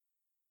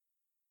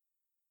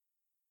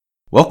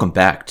Welcome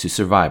back to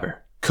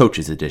Survivor,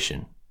 Coaches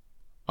Edition.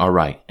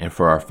 Alright, and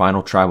for our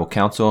final tribal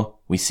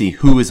council, we see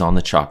who is on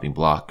the chopping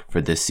block for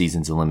this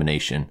season's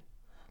elimination.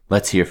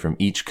 Let's hear from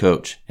each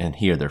coach and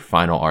hear their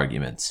final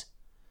arguments.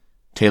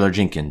 Taylor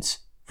Jenkins,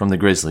 from the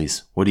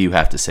Grizzlies, what do you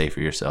have to say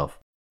for yourself?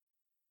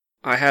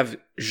 I have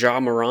Ja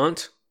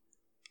Morant.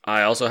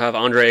 I also have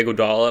Andre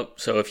Iguodala,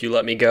 so if you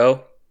let me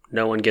go,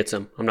 no one gets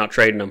him. I'm not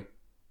trading him.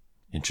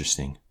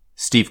 Interesting.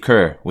 Steve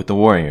Kerr with the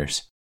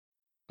Warriors.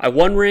 I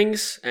won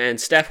rings,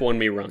 and Steph won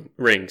me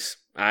rings.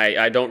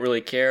 I don't really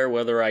care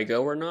whether I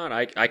go or not.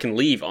 I can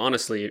leave,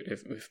 honestly,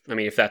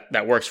 if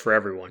that works for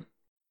everyone.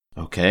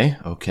 Okay.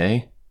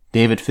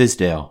 David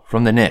Fizdale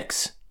from the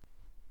Knicks.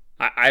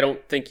 I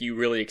don't think you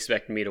really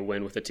expect me to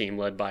win with a team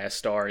led by a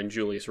star in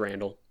Julius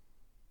Randle.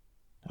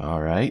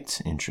 All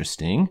right,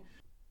 interesting.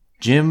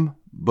 Jim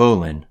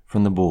Boylen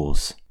from the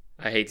Bulls.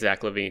 I hate Zach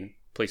LaVine.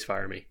 Please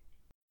fire me.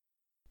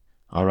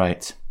 All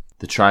right,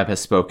 the tribe has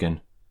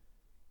spoken.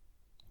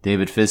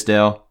 David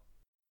Fizdale,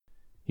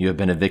 you have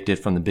been evicted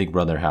from the Big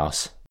Brother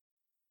house.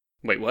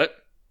 Wait, what?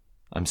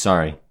 I'm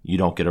sorry, you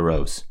don't get a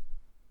rose.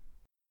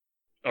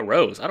 A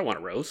rose? I don't want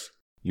a rose.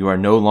 You are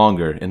no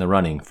longer in the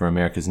running for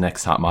America's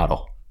Next Top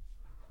Model.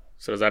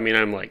 So does that mean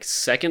I'm like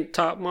second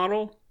top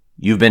model?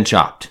 You've been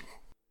chopped.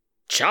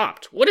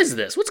 Chopped? What is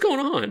this? What's going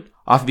on?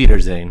 Auf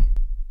Wiedersehen.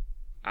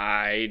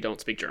 I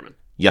don't speak German.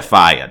 You're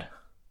fired.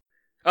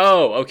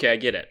 Oh, okay, I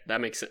get it.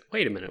 That makes sense.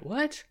 Wait a minute,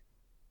 what?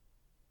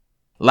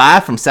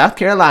 Live from South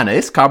Carolina,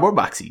 it's Cardboard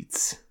Box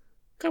Seats.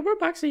 Cardboard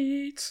Box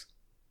Seats.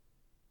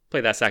 Play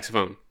that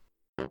saxophone.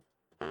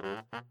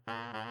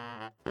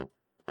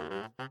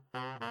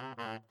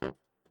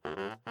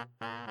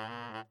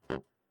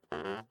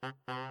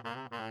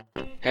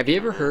 Have you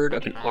ever heard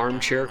of an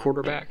armchair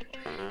quarterback?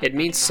 It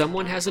means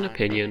someone has an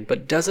opinion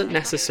but doesn't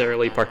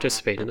necessarily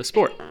participate in the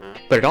sport.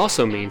 But it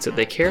also means that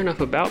they care enough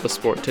about the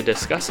sport to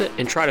discuss it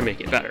and try to make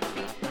it better.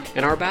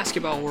 In our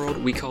basketball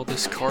world, we call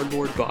this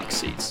cardboard box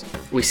seats.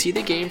 We see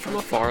the game from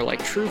afar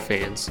like true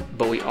fans,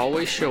 but we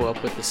always show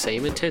up with the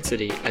same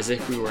intensity as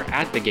if we were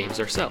at the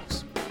games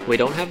ourselves. We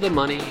don't have the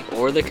money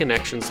or the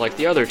connections like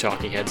the other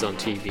talking heads on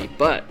TV,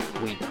 but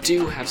we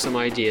do have some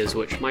ideas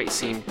which might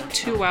seem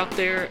too out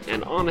there,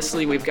 and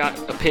honestly, we've got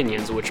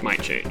opinions which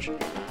might change.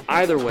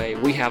 Either way,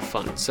 we have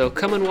fun, so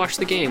come and watch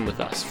the game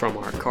with us from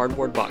our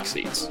cardboard box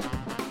seats.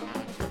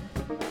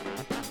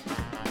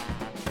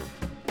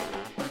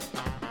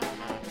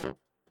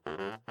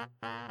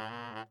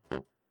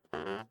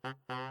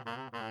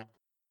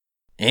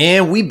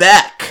 And we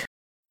back.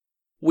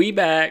 We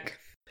back.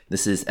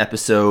 This is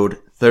episode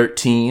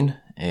 13,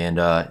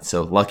 and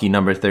so lucky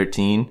number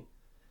 13.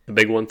 The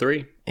big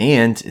 1-3.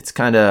 And it's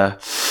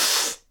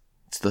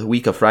it's the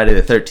week of Friday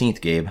the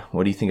 13th, Gabe.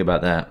 What do you think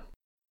about that?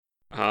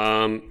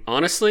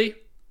 Honestly,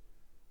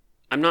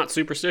 I'm not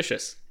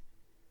superstitious,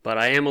 but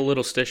I am a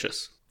little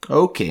stitious.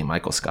 Okay,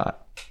 Michael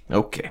Scott.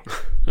 Okay.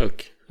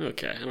 Okay.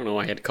 I don't know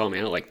why you had to call me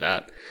out like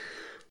that.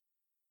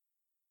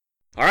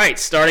 All right,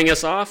 starting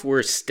us off,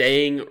 we're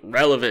staying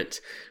relevant.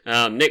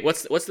 Nick,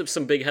 what's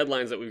some big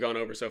headlines that we've gone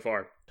over so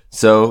far?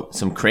 So,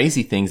 some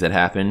crazy things that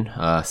happened.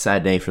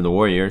 Sad day for the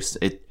Warriors.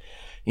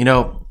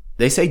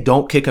 They say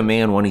don't kick a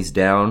man when he's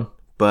down,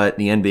 but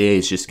the NBA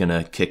is just going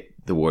to kick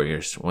the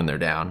Warriors when they're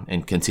down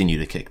and continue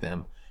to kick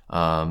them.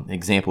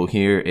 Example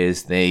here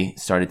is they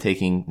started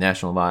taking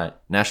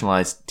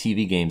nationalized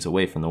TV games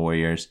away from the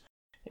Warriors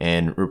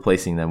and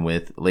replacing them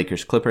with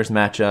Lakers-Clippers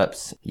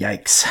matchups.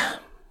 Yikes.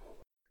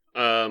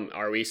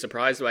 Are we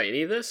surprised by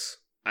any of this?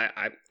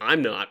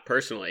 I'm not,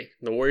 personally.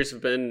 The Warriors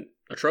have been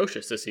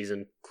atrocious this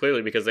season,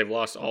 clearly because they've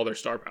lost all their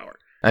star power.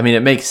 I mean,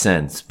 it makes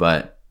sense,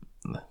 but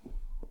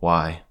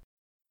why?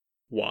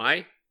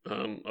 Why?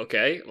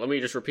 Okay, let me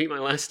just repeat my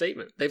last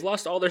statement. They've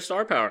lost all their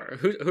star power.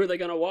 Who are they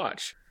going to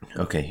watch?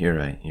 Okay, you're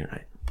right.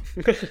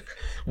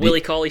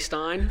 Willie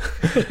Cauley-Stein?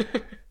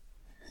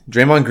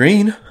 Draymond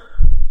Green?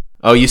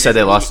 Oh, you said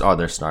they lost all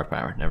their star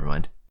power. Never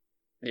mind.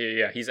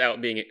 Yeah, he's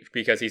out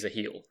because he's a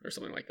heel or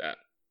something like that.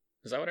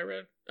 Is that what I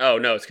read? Oh,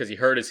 no, it's because he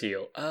hurt his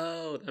heel.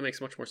 Oh, that makes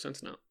much more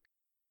sense now.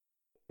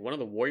 One of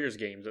the Warriors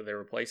games that they're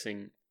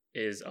replacing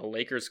is a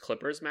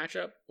Lakers-Clippers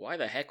matchup. Why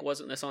the heck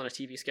wasn't this on a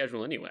TV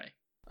schedule anyway?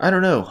 I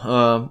don't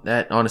know.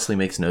 That honestly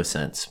makes no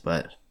sense,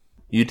 but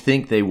you'd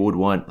think they would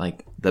want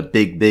like the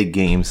big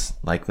games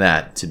like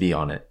that to be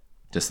on it.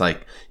 Just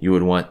like you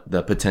would want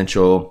the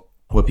potential,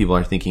 what people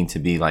are thinking to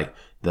be like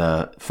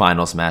the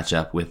finals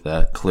matchup with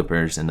the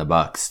Clippers and the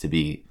Bucks to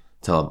be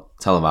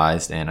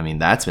televised. And I mean,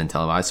 that's been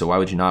televised. So why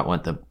would you not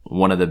want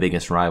one of the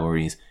biggest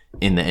rivalries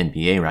in the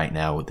NBA right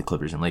now with the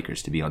Clippers and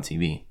Lakers to be on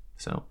TV?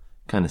 So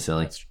kind of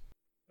silly. That's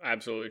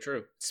absolutely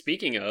true.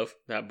 Speaking of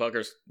that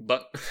those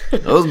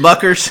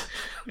Buckers,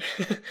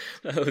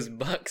 those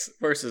Bucks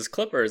versus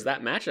Clippers,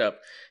 that matchup.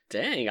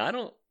 Dang,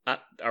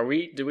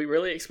 do we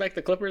really expect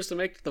the Clippers to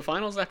make the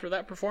finals after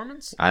that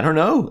performance? I don't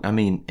know. I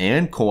mean,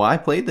 and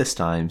Kawhi played this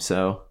time,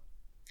 so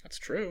that's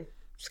true.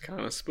 It's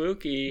kind of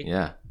spooky.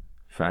 Yeah.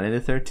 Friday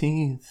the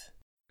 13th.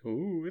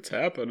 Ooh, it's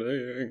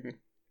happening.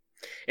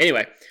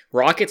 Anyway,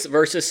 Rockets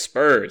versus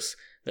Spurs.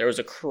 There was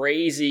a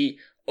crazy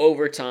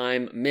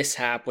overtime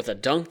mishap with a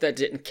dunk that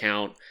didn't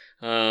count.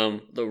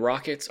 The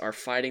Rockets are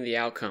fighting the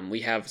outcome.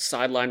 We have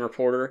sideline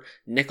reporter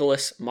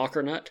Nicholas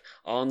Mockernut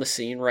on the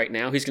scene right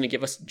now. He's going to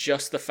give us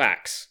just the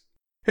facts.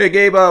 Hey,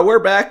 Gabe, we're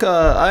back.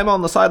 I'm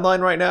on the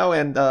sideline right now,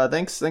 and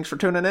thanks for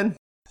tuning in.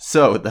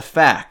 So, the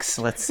facts.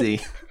 Let's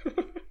see.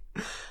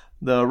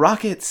 The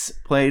Rockets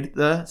played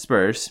the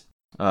Spurs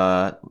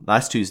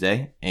last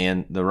Tuesday,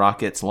 and the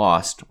Rockets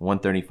lost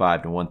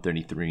 135 to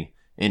 133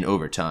 in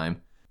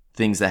overtime.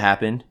 Things that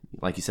happened,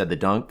 like you said, the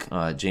dunk.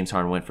 James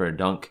Harden went for a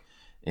dunk,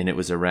 and it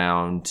was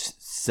around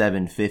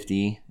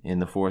 7:50 in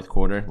the fourth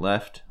quarter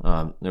left.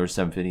 There was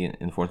 7:50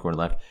 in the fourth quarter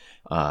left.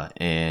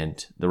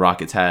 And the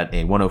Rockets had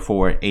a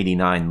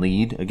 104-89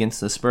 lead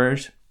against the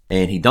Spurs.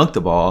 And he dunked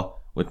the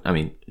ball,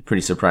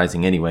 pretty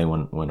surprising anyway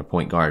when a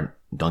point guard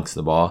dunks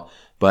the ball.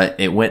 But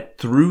it went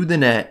through the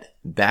net,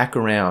 back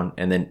around,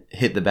 and then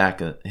hit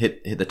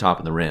the top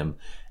of the rim.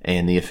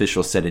 And the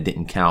officials said it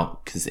didn't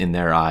count because in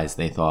their eyes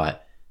they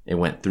thought it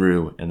went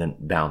through and then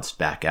bounced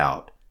back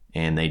out.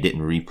 And they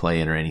didn't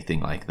replay it or anything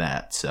like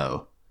that.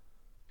 So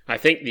I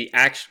think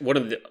one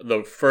of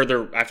the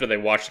further after they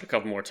watched it a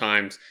couple more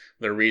times,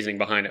 the reasoning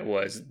behind it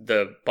was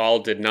the ball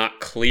did not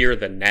clear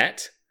the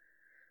net.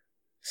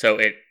 So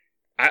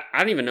I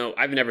don't even know.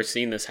 I've never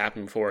seen this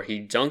happen before. He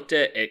dunked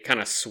it. It kind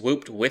of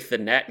swooped with the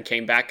net and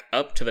came back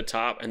up to the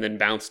top and then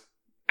bounced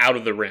out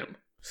of the rim.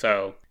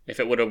 So if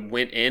it would have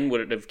went in,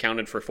 would it have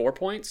counted for 4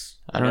 points?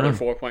 I don't know.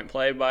 Another 4-point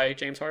play by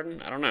James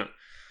Harden? I don't know.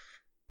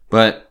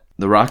 But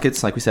the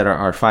Rockets, like we said,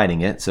 are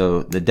fighting it.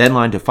 So the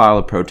deadline to file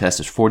a protest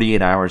is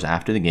 48 hours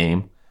after the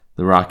game.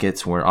 The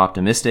Rockets were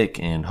optimistic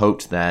and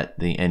hoped that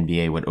the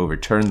NBA would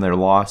overturn their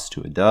loss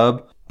to a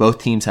dub. Both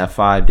teams have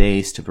 5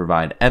 days to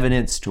provide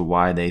evidence to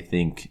why they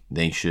think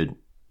they should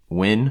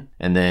win.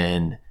 And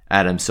then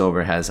Adam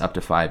Silver has up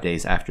to 5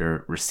 days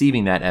after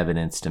receiving that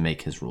evidence to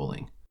make his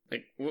ruling.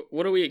 Like,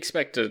 what do we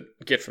expect to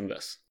get from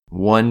this?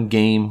 1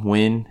 game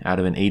win out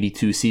of an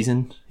 82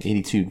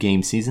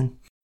 game season.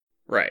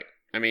 Right.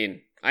 I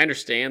mean, I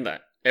understand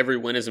that every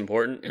win is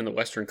important in the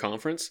Western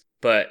Conference,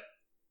 but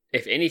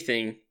if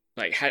anything,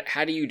 like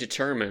how do you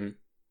determine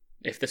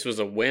if this was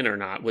a win or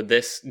not? Would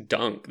this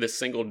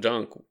single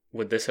dunk,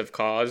 would this have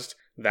caused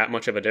that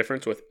much of a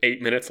difference with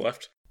 8 minutes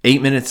left?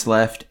 8 minutes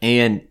left,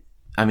 and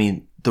I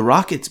mean, the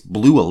Rockets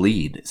blew a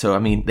lead. So, I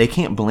mean, they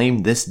can't blame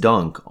this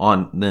dunk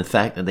on the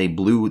fact that they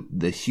blew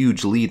the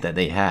huge lead that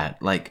they had.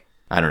 Like,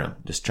 I don't know,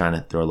 just trying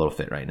to throw a little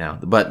fit right now.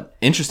 But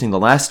interesting, the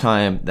last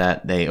time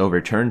that they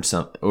overturned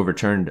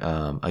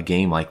a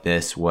game like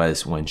this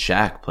was when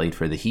Shaq played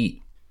for the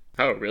Heat.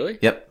 Oh, really?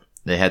 Yep.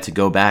 They had to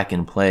go back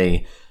and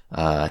play,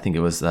 I think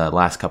it was the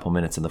last couple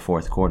minutes in the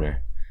fourth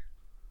quarter.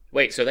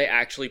 Wait, so they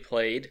actually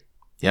played?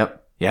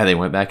 Yep. Yeah, they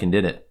went back and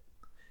did it.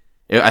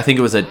 I think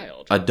it was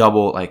a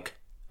double, like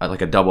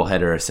a double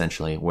header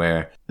essentially,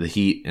 where the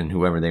Heat and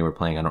whoever they were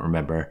playing, I don't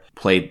remember,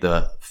 played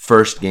the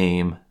first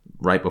game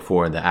right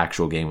before the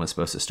actual game was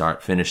supposed to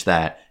start, finished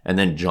that, and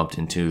then jumped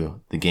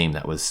into the game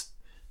that was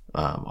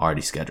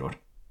already scheduled.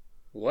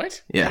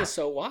 What? Yeah. That is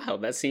so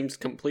wild. That seems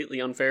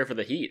completely unfair for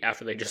the Heat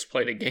after they just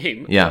played a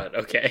game. Yeah. But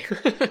okay.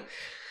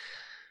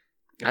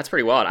 That's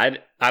pretty wild.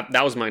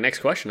 That was my next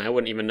question. I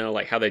wouldn't even know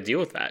like how they deal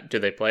with that. Do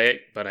they play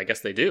it? But I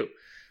guess they do.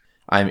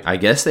 I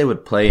guess they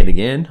would play it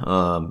again,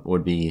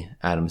 would be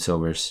Adam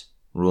Silver's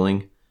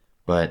ruling.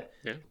 But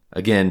yeah.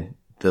 Again,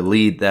 the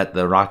lead that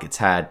the Rockets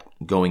had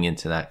going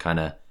into that kind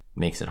of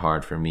makes it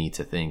hard for me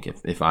to think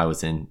if I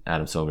was in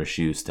Adam Silver's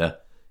shoes to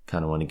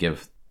kind of want to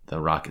give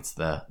the Rockets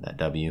that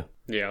W.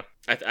 Yeah.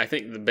 I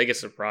think the biggest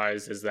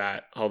surprise is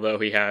that although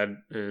he had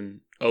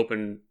an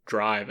open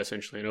drive,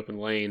 essentially an open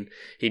lane,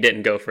 he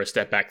didn't go for a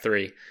step back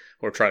three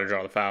or try to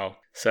draw the foul.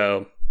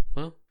 So,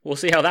 well, we'll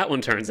see how that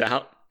one turns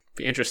out.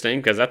 Be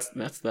interesting because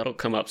that'll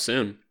come up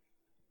soon.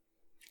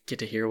 Get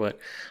to hear what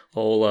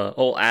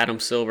old Adam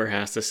Silver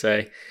has to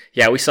say.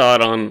 Yeah, I saw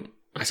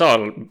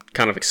it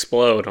kind of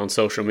explode on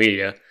social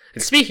media.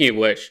 And speaking of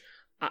which,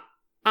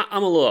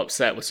 I'm a little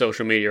upset with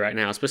social media right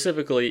now.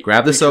 Specifically,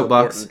 grab the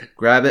soapbox.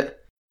 Grab it.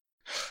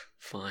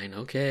 Fine.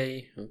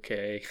 Okay.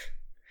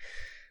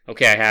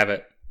 I have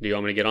it. Do you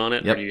want me to get on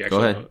it? Yep. Or do you Go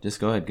ahead. Just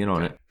go ahead. Get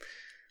on it.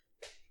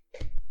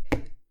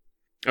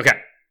 Okay.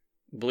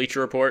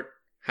 Bleacher Report.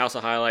 House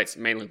of Highlights.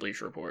 Mainly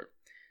Bleacher Report.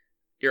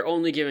 You're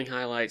only giving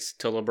highlights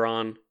to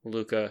LeBron,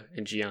 Luka,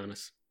 and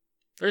Giannis.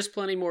 There's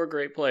plenty more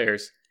great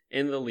players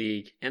in the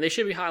league, and they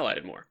should be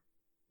highlighted more.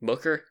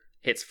 Booker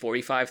hits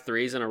 45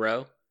 threes in a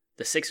row.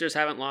 The Sixers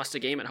haven't lost a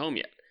game at home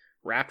yet.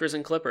 Raptors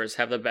and Clippers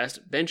have the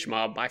best bench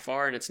mob by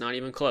far, and it's not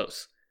even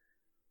close.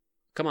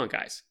 Come on,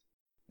 guys.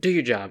 Do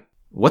your job.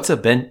 What's a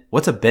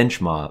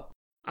bench mob?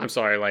 I'm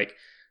sorry, like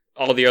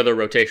all the other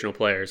rotational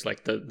players,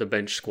 like the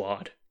bench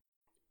squad.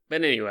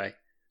 But anyway,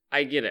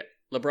 I get it.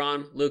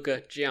 LeBron,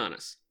 Luka,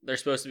 Giannis. They're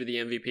supposed to be the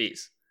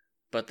MVPs.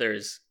 But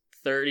there's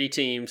 30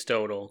 teams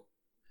total.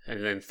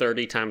 And then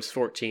 30 times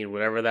 14,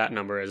 whatever that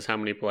number is, how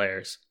many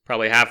players?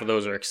 Probably half of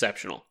those are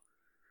exceptional.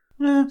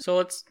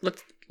 So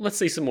let's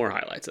see some more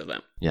highlights of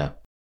them. Yeah.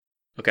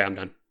 Okay, I'm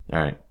done. All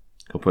right.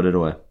 Go put it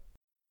away.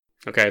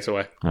 Okay, it's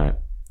away. All right.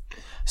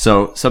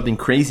 So something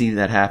crazy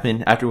that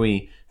happened after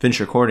we finished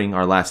recording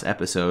our last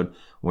episode,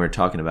 we we're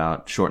talking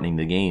about shortening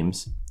the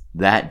games.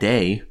 That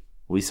day,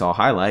 we saw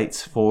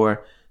highlights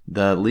for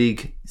the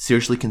league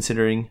seriously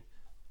considering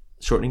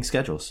shortening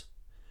schedules.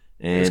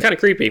 And it's kind of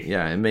creepy.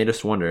 Yeah, it made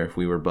us wonder if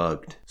we were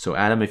bugged. So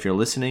Adam, if you're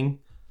listening,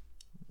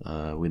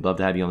 we'd love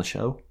to have you on the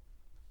show.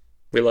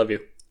 We love you.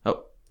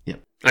 Oh, yeah.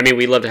 I mean,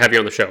 we'd love to have you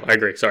on the show. I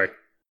agree. Sorry.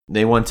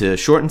 They want to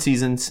shorten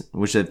seasons,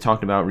 which they've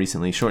talked about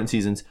recently. Shorten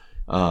seasons,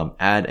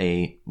 add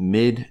a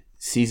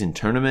mid-season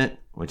tournament,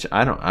 which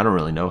I don't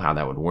really know how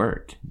that would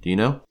work. Do you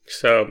know?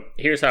 So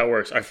here's how it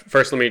works.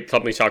 First, let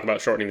me talk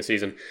about shortening the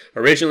season.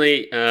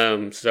 Originally,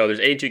 so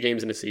there's 82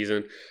 games in a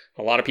season.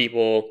 A lot of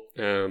people,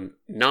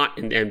 not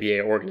in the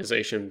NBA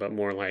organization, but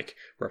more like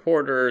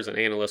reporters and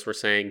analysts were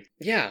saying,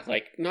 yeah,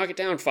 like knock it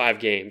down 5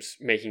 games,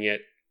 making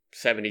it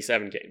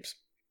 77 games.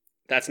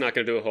 That's not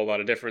going to do a whole lot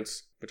of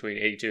difference between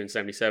 82 and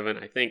 77.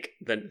 I think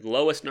the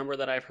lowest number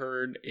that I've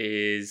heard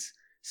is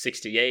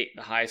 68.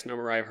 The highest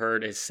number I've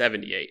heard is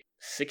 78.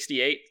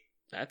 68,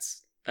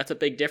 that's a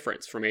big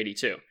difference from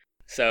 82.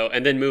 So,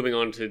 and then moving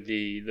on to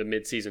the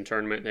mid-season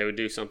tournament, they would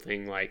do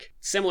something like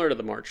similar to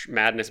the March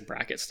Madness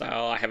bracket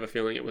style. I have a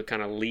feeling it would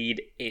kind of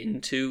lead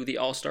into the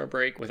All-Star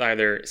break with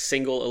either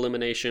single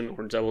elimination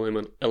or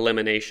double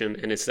elimination.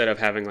 And instead of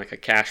having like a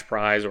cash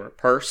prize or a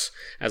purse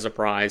as a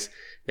prize,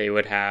 they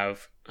would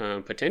have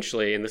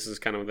potentially, and this is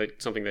kind of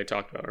something they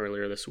talked about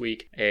earlier this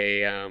week,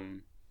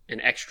 an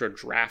extra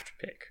draft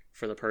pick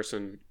for the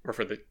person, or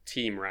for the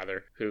team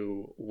rather,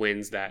 who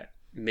wins that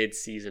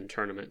mid-season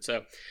tournament.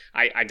 So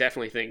I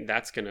definitely think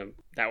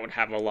that would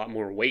have a lot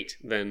more weight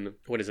than,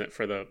 what is it,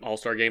 for the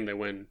All-Star game they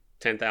win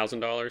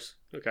 $10,000.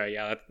 Okay,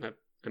 yeah,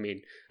 I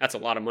mean that's a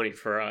lot of money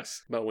for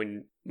us, but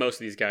when most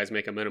of these guys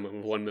make a minimum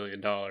of $1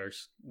 million,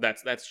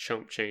 that's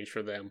chump change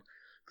for them.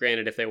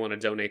 Granted, if they want to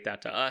donate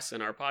that to us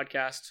and our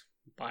podcast,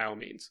 by all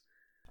means.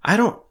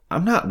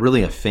 I'm not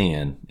really a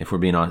fan, if we're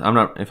being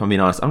honest. If I'm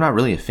being honest, I'm not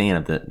really a fan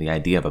of the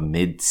idea of a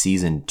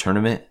mid-season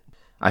tournament.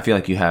 I feel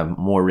like you have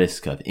more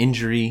risk of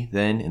injury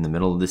then in the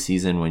middle of the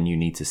season when you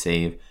need to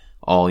save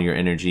all your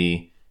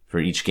energy for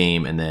each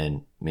game and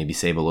then maybe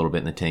save a little bit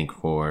in the tank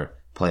for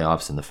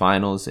playoffs and the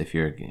finals if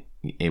you're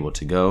able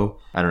to go.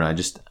 I don't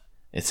know.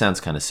 It sounds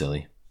kind of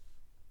silly.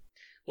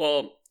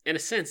 Well, in a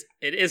sense,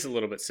 it is a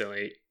little bit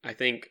silly. I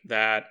think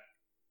that,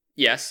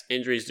 yes,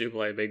 injuries do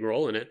play a big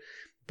role in it,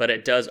 but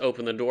it does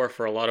open the door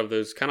for a lot of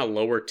those kind of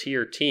lower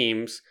tier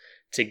teams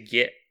to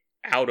get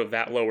out of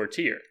that lower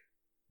tier.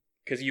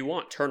 Because you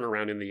want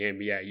turnaround in the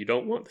NBA. You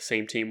don't want the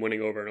same team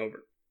winning over and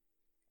over.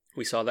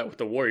 We saw that with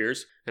the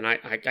Warriors, and I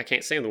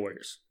can't stand the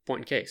Warriors.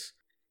 Point in case.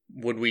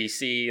 Would we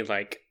see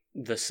like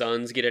the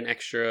Suns get an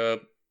extra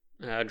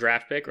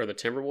draft pick, or the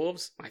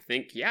Timberwolves? I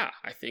think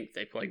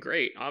they play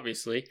great,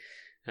 obviously.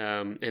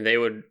 And they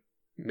would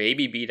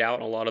maybe beat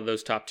out a lot of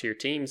those top tier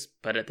teams.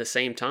 But at the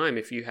same time,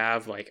 if you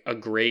have like a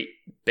great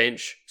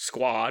bench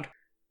squad,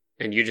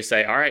 and you just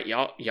say, all right,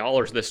 y'all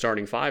are the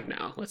starting 5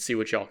 now. Let's see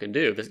what y'all can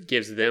do. This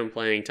gives them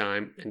playing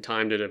time and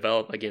time to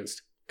develop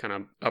against kind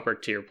of upper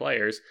tier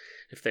players.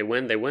 If they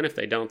win, they win. If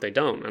they don't, they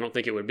don't. I don't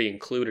think it would be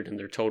included in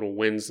their total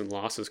wins and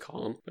losses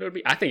column. But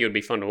I think it would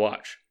be fun to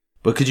watch.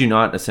 But could you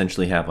not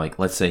essentially have, like,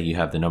 let's say you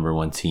have the number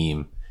 1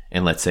 team,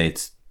 and let's say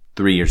it's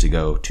 2 years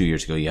ago,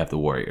 you have the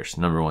Warriors,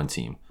 number 1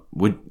 team.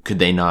 Could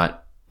they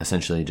not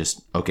essentially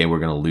just, okay, we're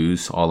going to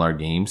lose all our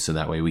games so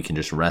that way we can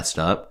just rest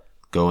up,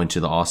 go into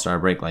the All-Star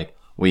break? Like,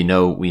 we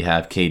know we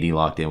have KD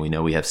locked in. We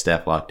know we have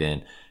Steph locked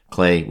in.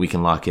 Clay, we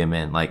can lock him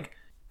in. Like,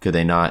 could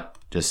they not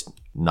just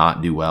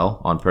not do well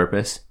on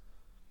purpose?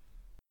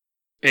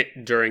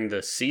 During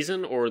the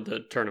season or the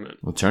tournament?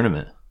 Well,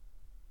 tournament.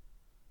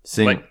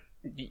 But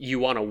you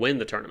want to win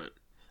the tournament.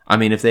 I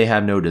mean, if they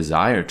have no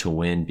desire to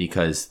win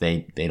because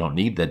they don't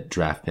need the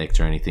draft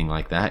picks or anything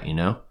like that,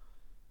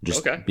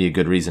 just be a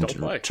good reason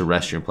to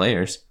rest your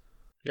players.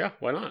 Yeah,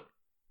 why not?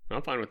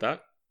 I'm fine with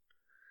that.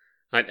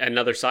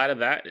 Another side of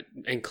that,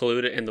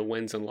 include it in the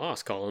wins and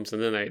loss columns, and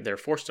then they're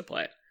forced to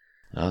play it.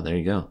 Oh, there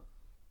you go.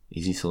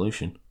 Easy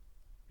solution.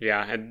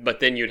 Yeah, but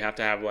then you'd have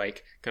to have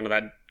like kind of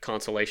that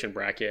consolation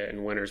bracket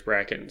and winners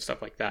bracket and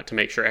stuff like that to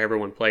make sure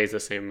everyone plays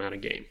the same amount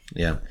of game.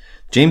 Yeah.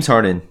 James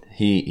Harden,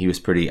 he was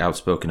pretty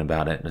outspoken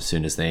about it. As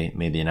soon as they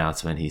made the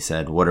announcement, he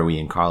said, "What are we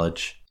in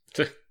college?"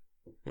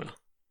 Well,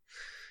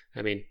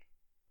 I mean,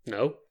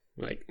 no.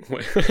 Like,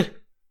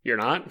 you're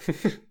not?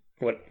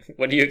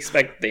 What do you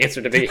expect the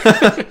answer to be?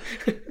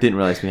 Didn't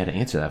realize we had to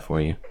answer that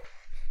for you.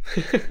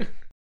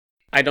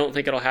 I don't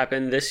think it'll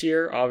happen this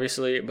year,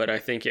 obviously, but I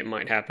think it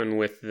might happen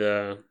with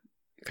the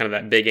kind of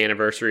that big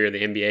anniversary of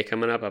the NBA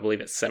coming up. I believe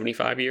it's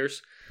 75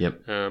 years.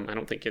 Yep.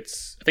 I think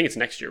it's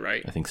next year,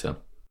 right? I think so.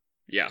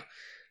 Yeah.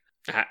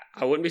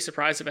 I wouldn't be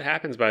surprised if it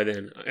happens by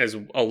then,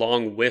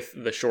 along with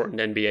the shortened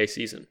NBA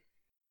season.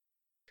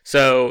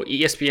 So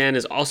ESPN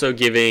is also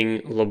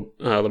giving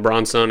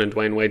LeBron's son and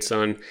Dwayne Wade's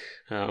son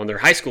on their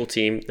high school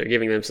team. They're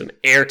giving them some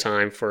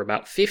airtime for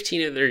about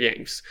 15 of their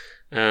games.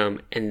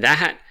 And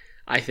that,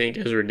 I think,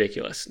 is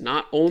ridiculous.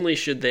 Not only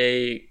should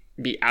they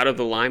be out of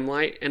the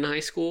limelight in high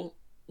school,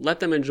 let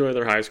them enjoy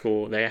their high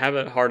school. They have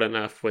it hard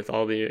enough with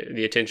all the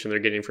attention they're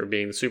getting for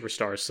being the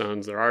superstar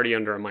sons. They're already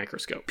under a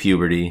microscope.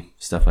 Puberty,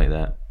 stuff like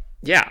that.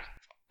 Yeah,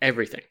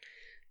 everything.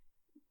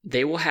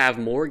 They will have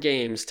more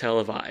games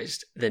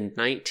televised than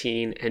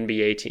 19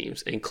 NBA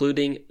teams,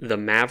 including the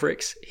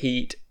Mavericks,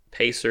 Heat,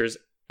 Pacers,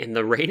 and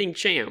the reigning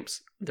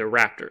champs, the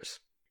Raptors.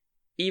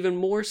 Even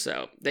more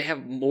so, they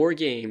have more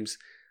games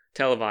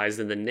televised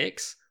than the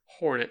Knicks,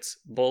 Hornets,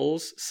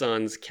 Bulls,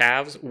 Suns,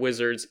 Cavs,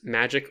 Wizards,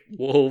 Magic,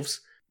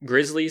 Wolves,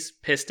 Grizzlies,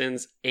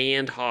 Pistons,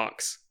 and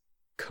Hawks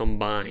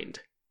combined.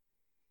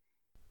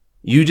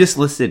 You just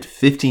listed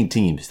 15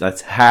 teams.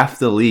 That's half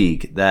the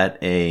league that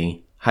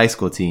a high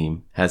school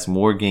team has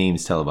more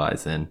games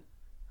televised than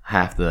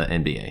half the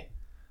NBA.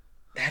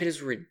 That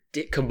is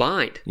ridiculous.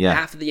 Combined. Yeah.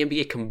 Half of the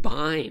NBA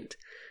combined.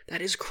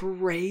 That is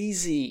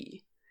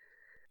crazy.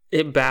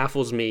 It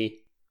baffles me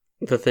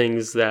the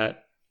things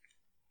that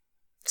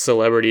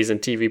celebrities and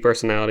TV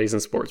personalities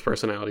and sports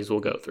personalities will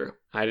go through.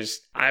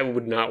 I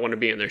would not want to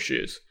be in their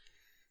shoes.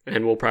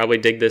 And we'll probably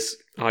dig this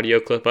audio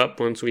clip up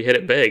once we hit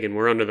it big and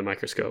we're under the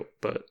microscope.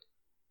 But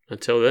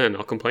until then,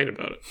 I'll complain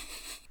about it.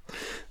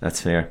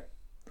 That's fair.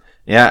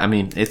 Yeah, I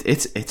mean,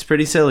 it's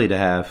pretty silly to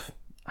have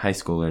high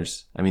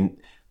schoolers. I mean,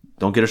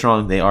 don't get us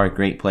wrong, they are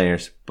great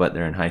players, but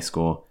they're in high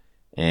school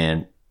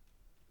and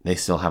they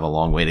still have a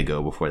long way to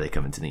go before they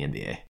come into the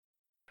NBA.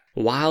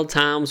 Wild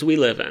times we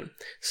live in.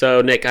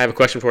 So, Nick, I have a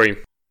question for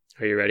you.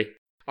 Are you ready?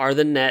 Are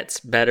the Nets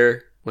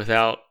better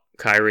without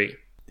Kyrie?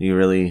 Do you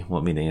really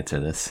want me to answer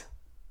this?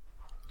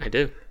 I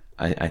do.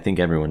 I think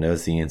everyone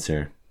knows the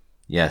answer.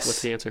 Yes.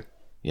 What's the answer?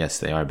 Yes,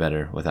 they are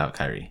better without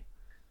Kyrie.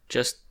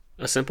 Just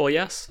a simple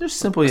yes? Just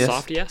simple yes.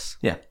 Soft yes?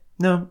 Yeah.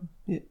 No.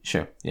 Yeah,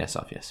 sure. Yeah,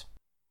 soft yes.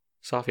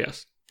 Soft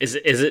yes.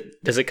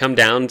 Does it come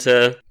down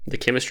to the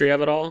chemistry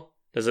of it all?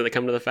 Does it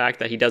come to the fact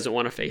that he doesn't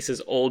want to face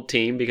his old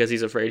team because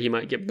he's afraid he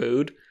might get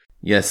booed?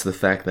 Yes, the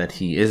fact that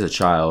he is a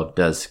child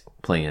does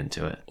play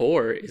into it.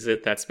 Or is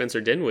it that Spencer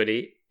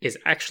Dinwiddie is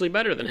actually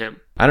better than him?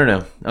 I don't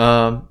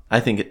know. I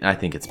think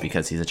it's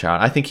because he's a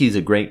child. I think he's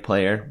a great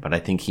player, but I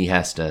think he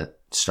has to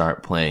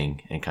start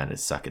playing and kind of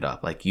suck it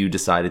up. Like, you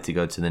decided to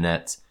go to the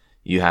Nets,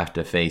 you have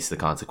to face the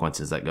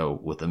consequences that go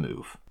with the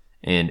move.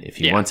 And if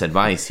he wants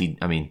advice, he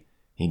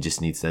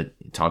just needs to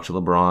talk to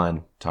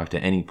LeBron, talk to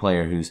any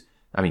player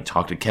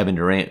talk to Kevin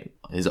Durant,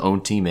 his own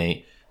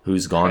teammate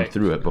who's gone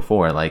through it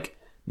before. Like,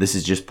 this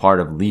is just part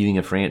of leaving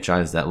a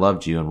franchise that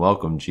loved you and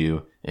welcomed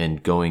you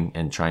and going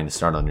and trying to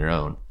start on your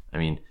own. I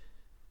mean,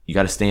 you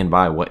got to stand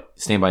by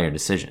your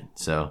decision.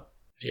 So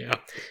yeah,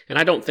 and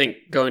I don't think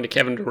going to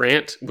Kevin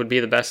Durant would be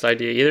the best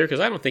idea either, because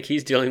I don't think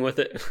he's dealing with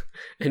it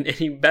in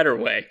any better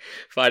way,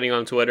 fighting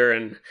on Twitter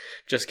and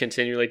just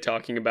continually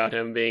talking about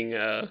him being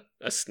a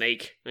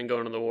snake and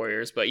going to the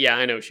Warriors. But yeah,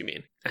 I know what you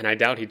mean, and I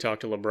doubt he'd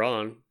talk to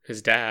LeBron,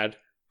 his dad.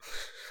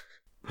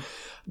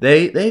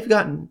 They've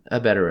gotten a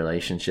better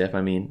relationship.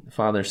 I mean,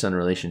 father-son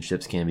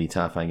relationships can be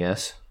tough, I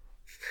guess.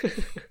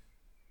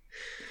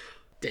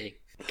 Dang,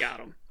 got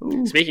him.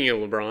 Ooh. Speaking of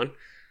LeBron,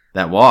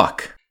 that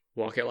walk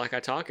it like I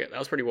talk it. That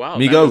was pretty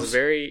wild. Migos.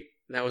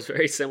 That was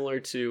very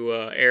similar to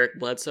Eric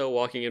Bledsoe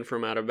walking in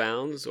from out of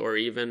bounds, or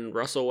even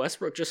Russell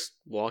Westbrook just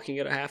walking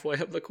it halfway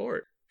up the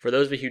court. For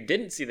those of you who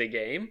didn't see the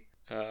game,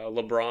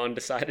 LeBron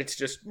decided to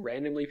just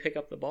randomly pick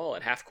up the ball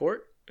at half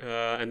court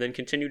and then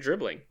continue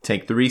dribbling.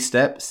 Take 3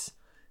 steps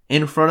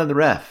in front of the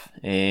ref,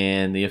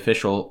 and the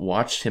official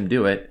watched him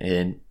do it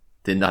and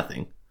did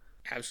nothing.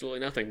 Absolutely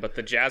nothing. But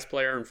the Jazz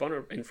player in front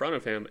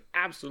of him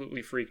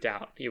absolutely freaked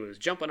out. He was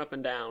jumping up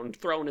and down,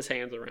 throwing his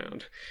hands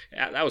around.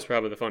 That was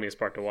probably the funniest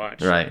part to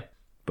watch. Right.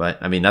 But,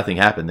 I mean, nothing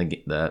happened.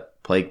 The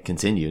play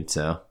continued,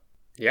 so.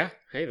 Yeah.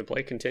 Hey, the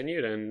play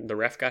continued, and the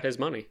ref got his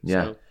money.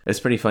 Yeah. So.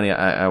 It's pretty funny.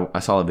 I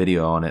saw a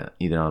video on it,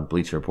 either on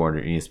Bleacher Report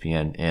or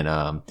ESPN, and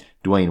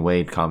Dwayne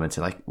Wade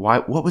commented, like,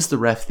 what was the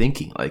ref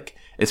thinking? Like,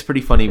 it's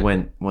pretty funny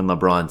when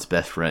LeBron's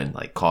best friend,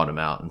 like, called him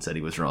out and said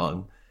he was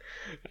wrong.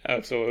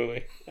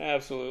 Absolutely.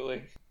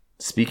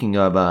 Speaking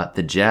of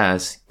the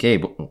Jazz,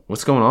 Gabe,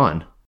 what's going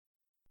on?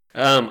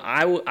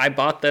 I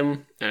bought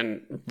them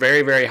and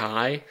very, very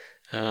high.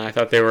 I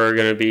thought they were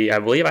going to be, I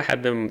believe I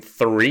had them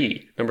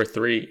number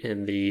 3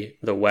 in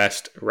the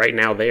West. Right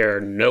now, they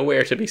are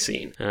nowhere to be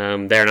seen.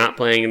 They're not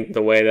playing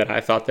the way that I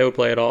thought they would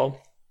play at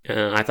all.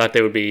 I thought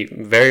they would be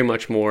very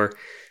much more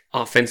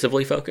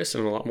offensively focused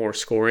and a lot more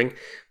scoring.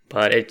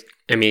 But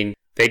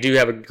they do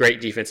have a great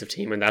defensive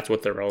team, and that's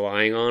what they're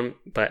relying on.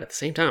 But at the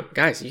same time,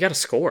 guys, you got to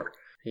score.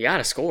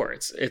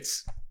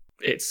 It's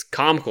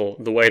comical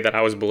the way that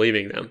I was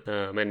believing them.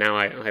 And now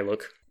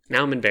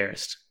I'm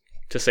embarrassed,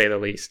 to say the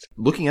least.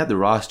 Looking at the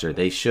roster,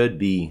 they should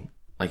be,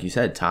 like you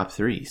said, top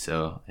 3.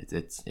 So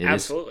it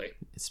absolutely.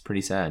 It's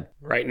pretty sad.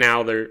 Right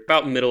now, they're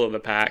about middle of the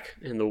pack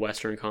in the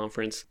Western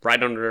Conference,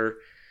 right under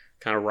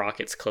kind of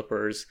Rockets,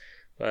 Clippers,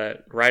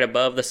 but right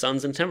above the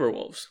Suns and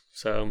Timberwolves.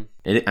 So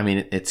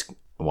it's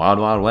Wild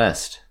Wild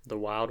West. The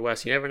Wild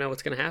West. You never know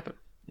what's going to happen.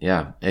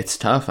 Yeah, it's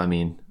tough. I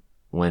mean,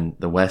 when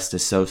the West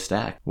is so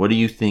stacked. What do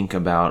you think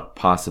about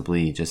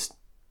possibly just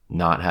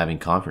not having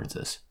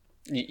conferences?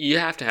 You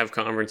have to have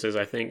conferences,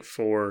 I think,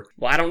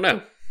 I don't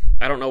know.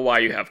 I don't know why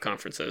you have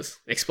conferences.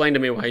 Explain to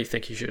me why you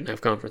think you shouldn't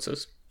have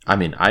conferences. I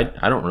mean, I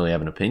don't really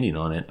have an opinion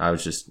on it. I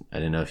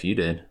didn't know if you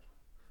did.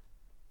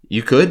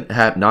 You could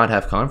not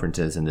have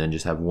conferences and then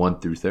just have 1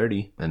 through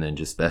 30 and then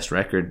just best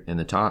record in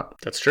the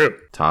top. That's true.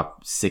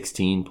 Top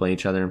 16 play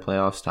each other in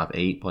playoffs. Top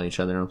 8 play each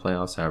other in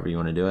playoffs, however you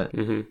want to do it.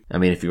 Mm-hmm. I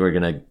mean, if you were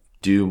going to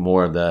do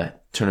more of the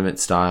tournament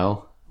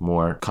style,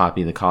 more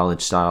copy the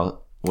college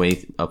style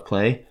way of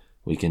play,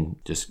 we can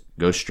just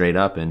go straight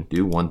up and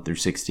do 1 through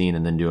 16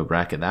 and then do a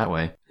bracket that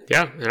way.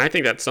 Yeah, and I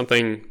think that's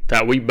something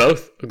that we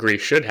both agree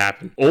should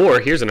happen. Or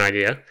here's an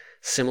idea.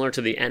 Similar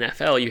to the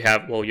NFL, you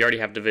already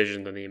have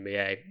divisions in the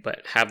NBA,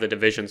 but have the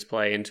divisions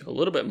play into a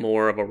little bit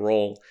more of a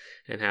role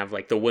and have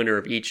like the winner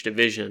of each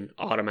division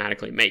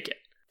automatically make it.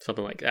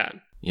 Something like that.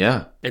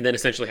 Yeah. And then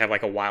essentially have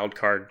like a wild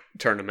card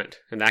tournament.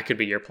 And that could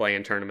be your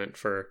play-in tournament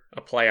for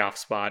a playoff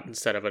spot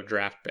instead of a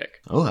draft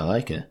pick. Oh, I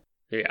like it.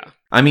 Yeah.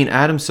 I mean,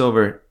 Adam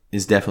Silver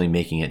is definitely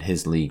making it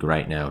his league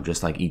right now,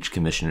 just like each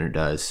commissioner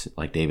does.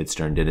 Like David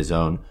Stern did his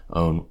own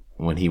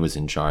when he was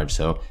in charge.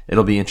 So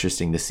it'll be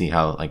interesting to see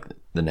how like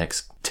the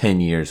next 10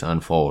 years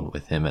unfold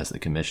with him as the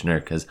commissioner,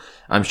 because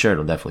I'm sure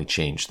it'll definitely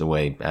change the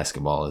way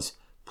basketball is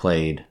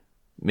played.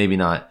 Maybe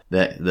not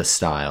the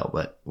style,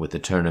 but with the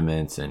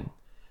tournaments and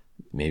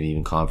maybe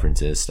even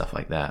conferences, stuff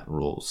like that,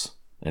 rules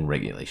and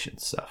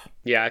regulations stuff.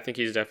 Yeah, I think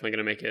he's definitely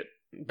going to make it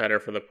better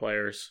for the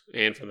players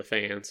and for the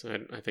fans.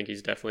 I think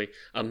he's definitely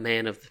a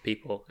man of the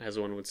people, as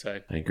one would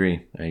say. I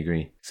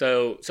agree.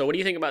 So what do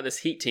you think about this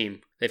Heat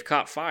team? They've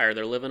caught fire.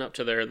 They're living up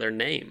to their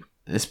name.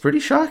 It's pretty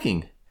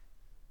shocking.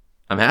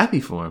 I'm happy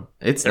for them.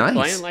 They're nice.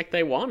 Playing like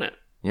they want it.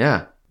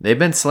 Yeah. They've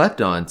been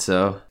slept on,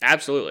 so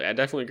absolutely, I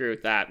definitely agree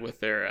with that. With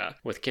their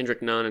with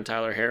Kendrick Nunn and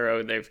Tyler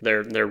Herro,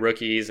 they're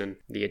rookies, and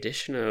the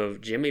addition of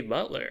Jimmy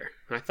Butler.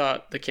 I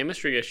thought the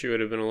chemistry issue would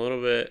have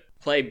been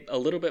play a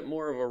little bit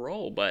more of a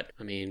role, but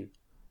I mean,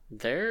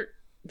 they're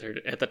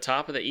at the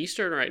top of the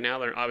Eastern right now.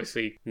 They're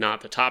obviously not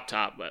the top,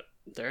 but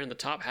they're in the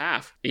top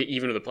half,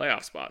 even of the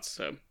playoff spots.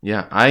 So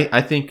yeah,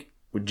 I think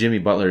with Jimmy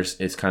Butler's,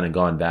 it's kind of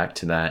gone back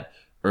to that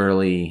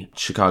early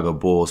Chicago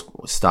Bulls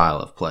style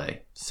of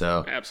play.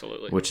 So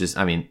absolutely, which is,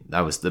 I mean,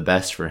 that was the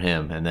best for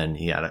him, and then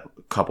he had a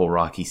couple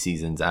rocky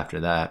seasons after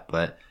that.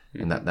 But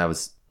and that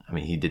was, I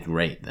mean, he did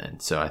great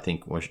then. So I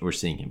think we're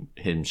seeing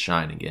him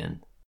shine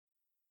again.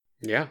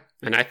 Yeah,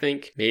 and I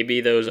think maybe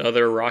those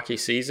other rocky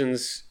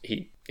seasons,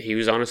 he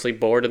was honestly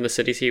bored in the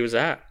cities he was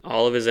at.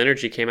 All of his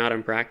energy came out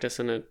in practice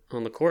and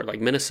on the court.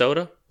 Like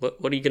Minnesota,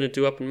 what are you going to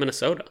do up in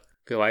Minnesota?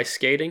 Go ice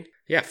skating?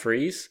 Yeah,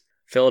 freeze.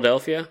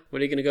 Philadelphia, what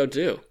are you going to go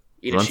do?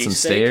 Eat Run some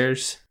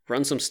stairs?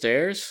 Run some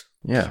stairs?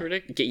 Yeah.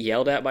 Get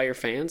yelled at by your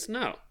fans?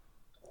 No.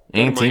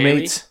 And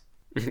teammates?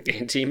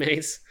 And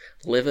teammates.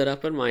 Live it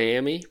up in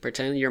Miami.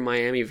 Pretend you're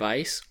Miami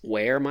Vice.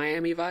 Wear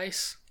Miami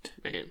Vice.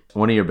 Man.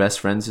 One of your best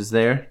friends is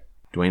there,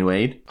 Dwayne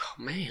Wade.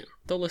 Oh, man.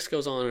 The list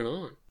goes on and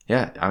on.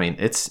 Yeah, I mean,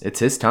 it's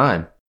his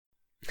time.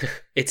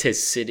 It's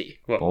his city.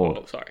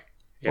 Whoa, sorry.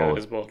 Yeah, bold. It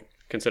is bold,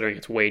 considering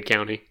it's Wade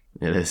County.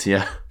 It is,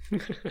 yeah.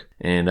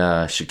 And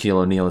Shaquille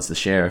O'Neal is the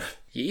sheriff.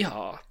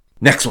 Yeehaw.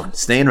 Next one,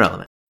 staying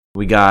relevant.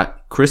 We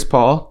got Chris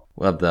Paul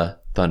of the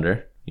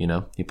Thunder. You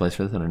know, he plays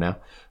for the Thunder now.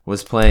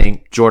 Was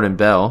playing Jordan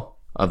Bell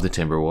of the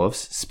Timberwolves.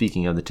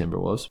 Speaking of the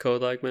Timberwolves.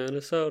 Cold like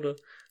Minnesota.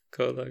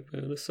 Cold like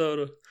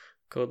Minnesota.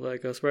 Cold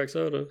like a Sprite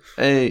soda.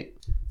 Hey.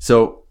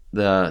 So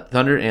the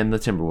Thunder and the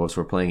Timberwolves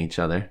were playing each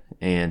other,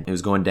 and it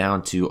was going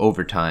down to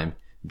overtime.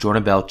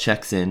 Jordan Bell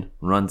checks in,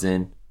 runs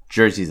in,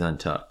 jersey's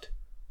untucked.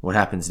 What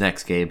happens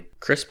next, Gabe?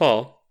 Chris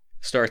Paul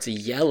starts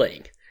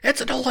yelling, "It's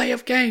a delay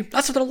of game!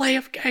 That's a delay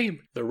of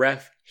game!" The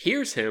ref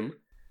hears him,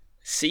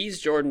 sees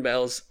Jordan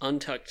Bell's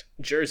untucked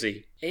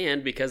jersey,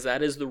 and because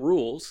that is the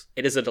rules,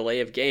 it is a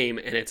delay of game,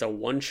 and it's a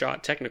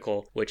one-shot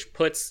technical, which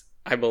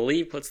I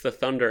believe puts the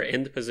Thunder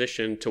in the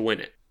position to win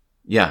it.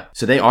 Yeah,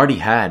 so they already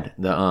had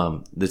the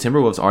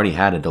Timberwolves already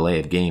had a delay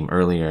of game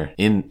earlier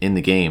in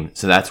the game,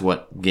 so that's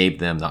what gave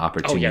them the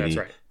opportunity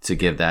to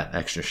give that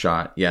extra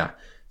shot. Yeah,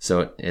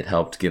 so it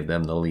helped give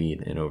them the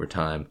lead in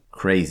overtime.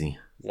 Crazy.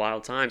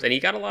 Wild times, and he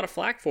got a lot of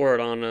flack for it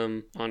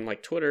on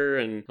like Twitter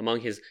and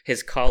among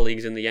his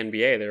colleagues in the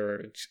NBA.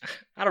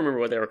 I don't remember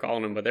what they were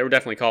calling him, but they were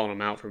definitely calling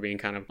him out for being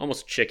kind of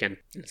almost chicken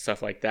and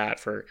stuff like that,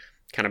 for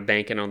kind of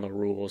banking on the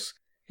rules.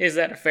 Is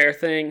that a fair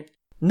thing?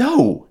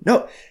 No,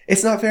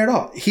 it's not fair at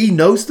all. He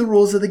knows the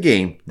rules of the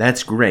game.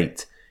 That's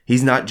great.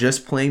 He's not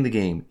just playing the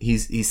game.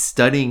 He's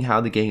studying how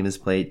the game is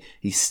played.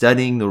 He's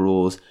studying the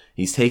rules.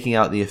 He's taking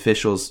out the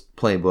officials'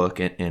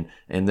 playbook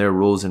and their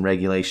rules and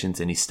regulations,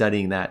 and he's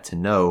studying that to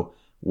know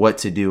what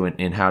to do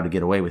and how to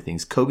get away with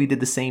things. Kobe did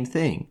the same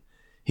thing.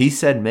 He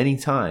said many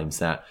times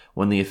that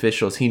when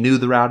he knew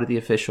the route of the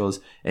officials,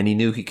 and he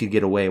knew he could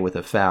get away with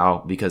a foul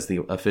because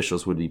the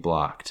officials would be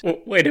blocked. Well,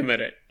 wait a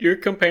minute. You're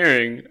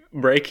comparing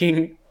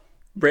breaking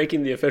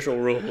the official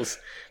rules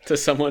to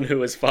someone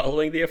who is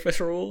following the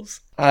official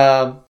rules?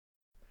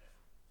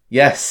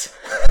 Yes.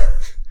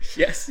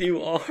 Yes,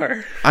 you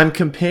are. I'm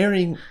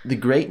comparing the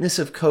greatness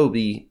of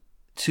Kobe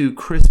to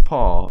Chris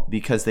Paul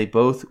because they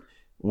both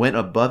went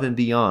above and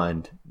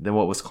beyond than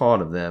what was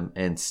called of them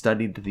and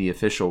studied the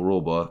official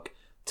rule book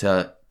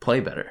to play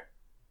better.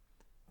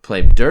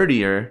 Play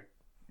dirtier,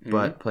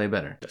 but play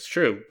better. That's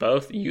true.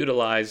 Both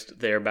utilized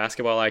their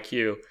basketball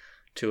IQ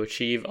to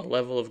achieve a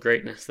level of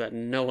greatness that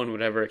no one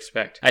would ever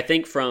expect. I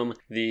think from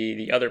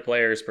the other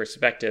player's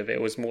perspective,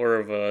 it was more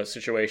of a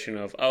situation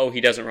of,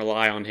 he doesn't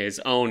rely on his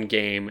own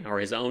game or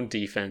his own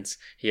defense.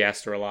 He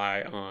has to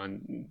rely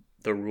on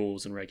the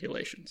rules and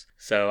regulations.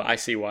 So I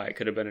see why it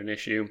could have been an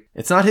issue.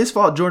 It's not his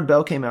fault Jordan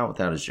Bell came out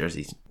without his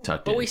jersey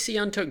tucked in. But we see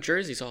untucked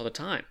jerseys all the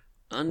time.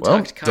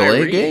 Untucked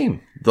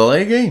Kyrie.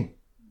 Delay game.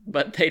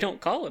 But they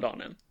don't call it on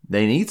him.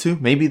 They need to.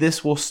 Maybe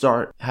this will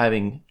start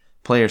having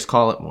players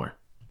call it more.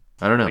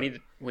 I don't know.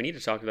 We need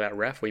to talk to that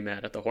ref we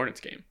met at the Hornets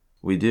game.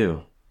 We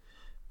do.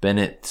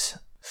 Bennett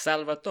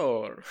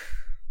Salvatore.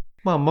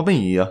 Mamma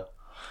mia.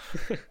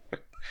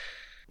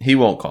 He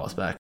won't call us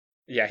back.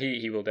 Yeah,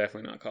 he will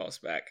definitely not call us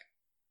back.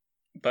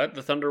 But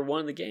the Thunder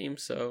won the game,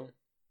 so...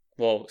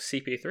 Well,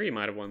 CP3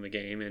 might have won the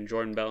game, and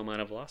Jordan Bell might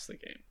have lost the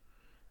game.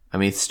 I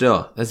mean,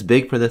 still, that's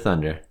big for the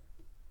Thunder.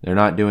 They're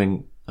not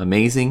doing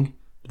amazing,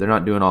 but they're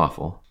not doing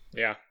awful.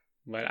 Yeah,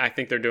 but I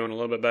think they're doing a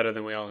little bit better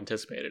than we all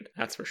anticipated.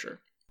 That's for sure.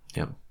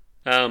 Yep.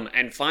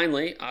 And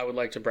finally, I would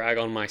like to brag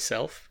on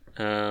myself.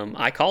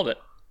 I called it.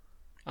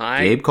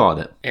 Gabe called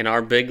it. In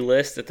our big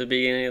list at the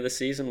beginning of the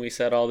season, we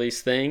said all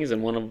these things,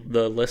 and one of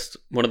the list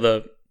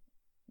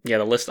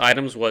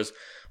items was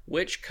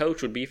which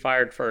coach would be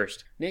fired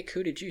first. Nick,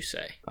 who did you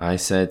say? I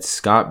said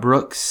Scott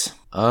Brooks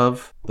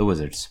of the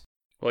Wizards.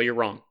 Well, you're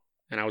wrong,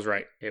 and I was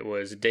right. It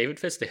was David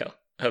Fizdale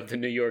of the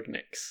New York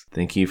Knicks.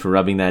 Thank you for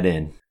rubbing that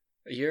in.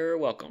 You're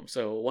welcome.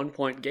 So 1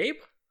 point, Gabe,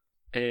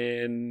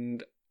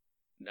 and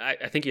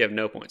I think you have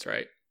no points,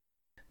 right?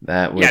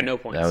 No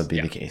points. That would be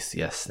the case.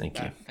 Yes, thank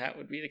you. That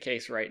would be the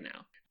case right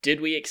now.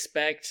 Did we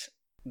expect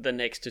the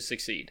Knicks to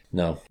succeed?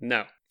 No.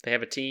 They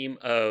have a team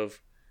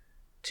of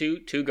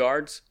two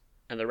guards,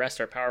 and the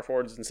rest are power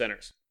forwards and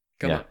centers.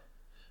 Come on.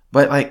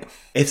 But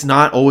it's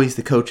not always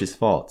the coach's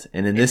fault.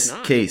 And in this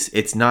case,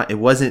 it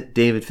wasn't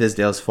David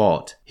Fizdale's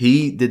fault.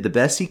 He did the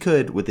best he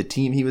could with the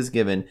team he was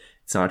given.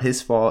 It's not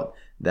his fault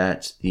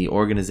that the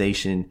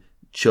organization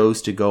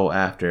chose to go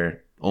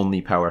after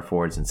only power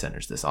forwards and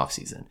centers this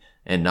offseason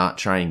and not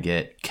try and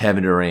get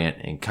Kevin Durant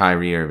and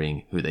Kyrie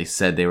Irving, who they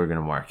said they were going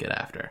to market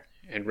after.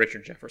 And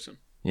Richard Jefferson.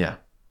 Yeah,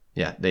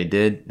 they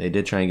did. They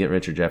did try and get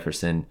Richard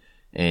Jefferson.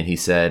 And he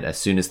said as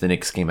soon as the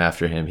Knicks came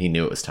after him, he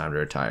knew it was time to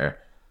retire.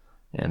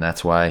 And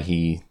that's why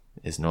he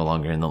is no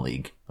longer in the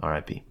league.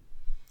 R.I.P.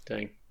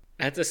 Dang.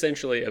 That's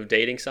essentially of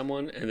dating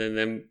someone and then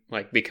them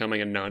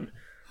becoming a nun.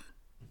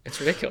 It's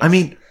ridiculous. I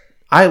mean,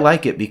 I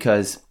like it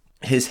because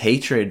his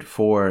hatred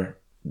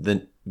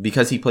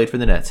because he played for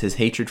the Nets, his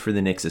hatred for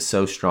the Knicks is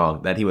so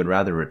strong that he would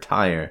rather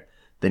retire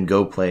than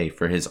go play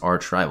for his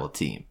arch rival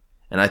team.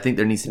 And I think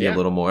there needs to be a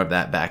little more of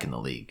that back in the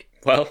league.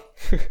 Well,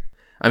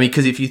 I mean,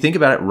 because if you think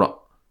about it,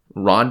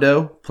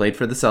 Rondo played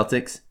for the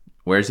Celtics.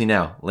 Where's he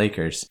now?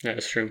 Lakers. That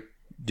is true.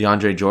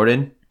 DeAndre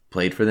Jordan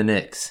played for the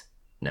Knicks.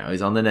 Now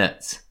he's on the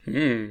Nets.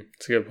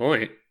 That's a good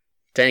point.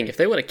 Dang, if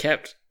they would have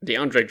kept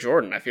DeAndre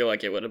Jordan, I feel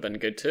like it would have been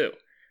good too.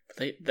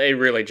 But they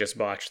really just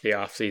botched the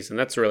offseason.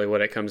 That's really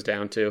what it comes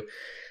down to.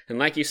 And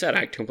like you said,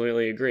 I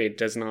completely agree. It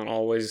does not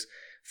always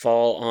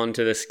fall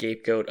onto the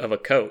scapegoat of a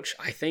coach.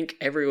 I think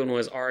everyone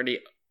was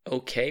already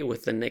okay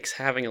with the Knicks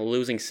having a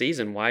losing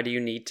season. Why do you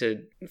need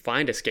to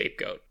find a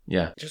scapegoat?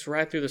 Yeah. Just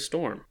ride through the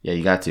storm. Yeah,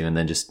 you got to. And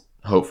then just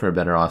hope for a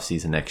better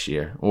offseason next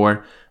year.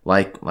 Or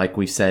like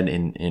we've said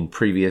in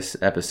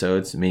previous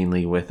episodes,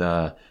 mainly with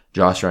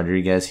Josh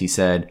Rodriguez, he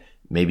said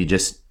maybe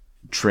just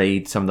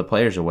trade some of the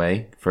players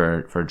away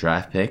for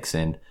draft picks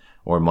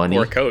or money.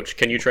 Or a coach.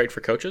 Can you trade for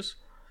coaches?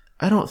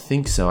 I don't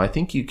think so. I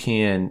think you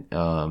can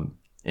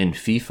in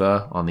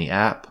FIFA on the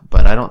app,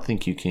 but I don't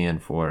think you can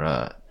for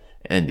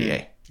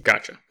NBA.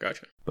 Gotcha.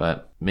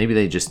 But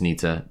maybe Josh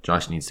needs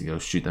to go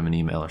shoot them an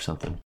email or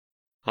something.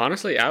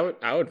 Honestly,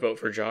 I would vote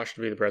for Josh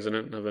to be the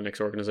president of the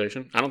Knicks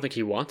organization. I don't think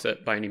he wants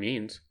it by any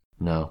means.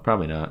 No,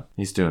 probably not.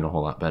 He's doing a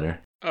whole lot better.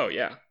 Oh,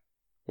 yeah.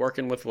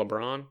 Working with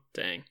LeBron?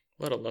 Dang.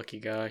 What a lucky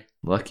guy.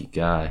 Lucky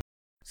guy.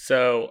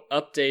 So,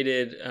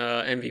 updated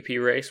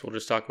MVP race. We'll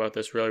just talk about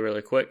this really,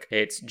 really quick.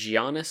 It's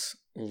Giannis,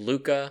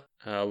 Luka,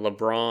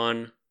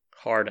 LeBron,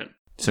 Harden.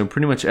 So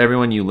pretty much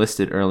everyone you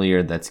listed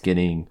earlier that's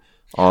getting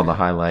all the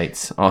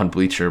highlights on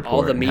Bleacher Report.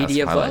 All the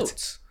media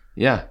votes.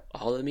 Yeah.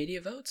 All the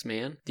media votes,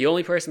 man. The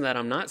only person that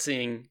I'm not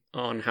seeing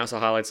on House of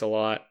Highlights a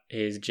lot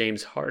is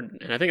James Harden.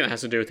 And I think that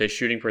has to do with his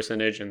shooting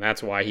percentage, and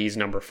that's why he's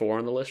number 4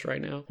 on the list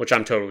right now, which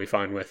I'm totally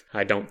fine with.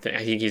 I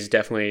think he's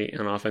definitely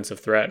an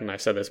offensive threat, and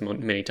I've said this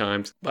many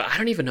times. But I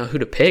don't even know who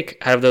to pick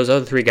out of those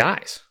other 3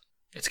 guys.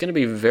 It's going to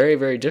be very,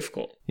 very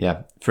difficult.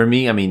 Yeah. For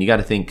me, I mean, you got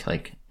to think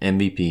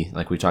MVP,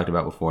 like we talked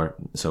about before,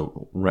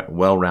 so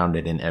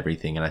well-rounded in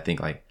everything. And I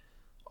think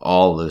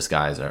all of those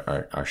guys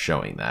are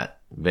showing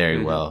that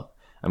very well.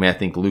 I mean, I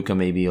think Luka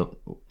maybe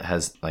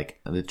has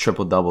the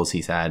triple doubles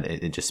he's had.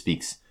 It just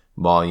speaks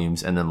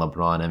volumes. And then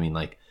LeBron, I mean,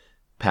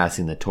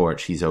 passing the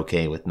torch, he's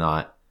okay with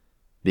not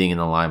being in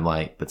the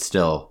limelight, but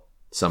still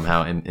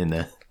somehow in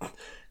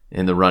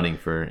the running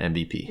for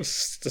MVP.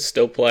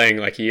 Still playing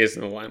like he is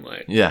in the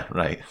limelight. Yeah,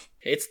 right.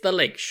 It's the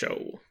Lake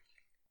Show,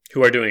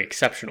 who are doing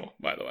exceptional,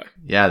 by the way.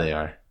 Yeah, they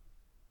are.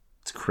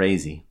 It's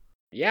crazy.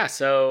 Yeah,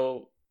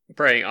 so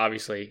praying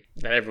obviously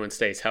that everyone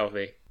stays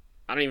healthy.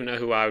 I don't even know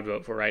who I would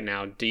vote for right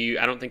now.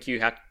 I don't think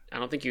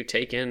you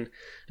take in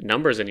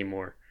numbers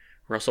anymore.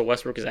 Russell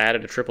Westbrook has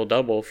added a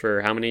triple-double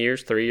for how many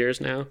years? 3 years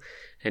now,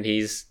 and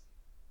he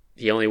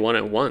only won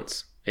it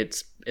once.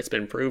 It's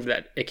been proved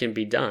that it can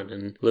be done,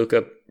 and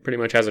Luka pretty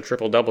much has a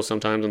triple-double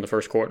sometimes in the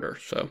first quarter.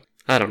 So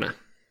I don't know.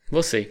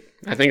 We'll see.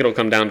 I think it'll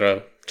come down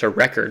to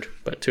record,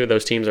 but two of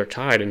those teams are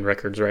tied in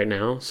records right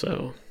now.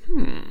 So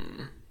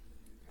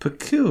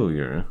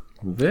peculiar,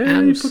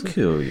 very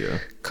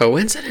peculiar.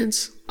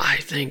 Coincidence? I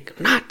think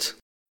not.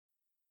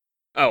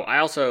 Oh, I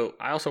also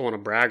want to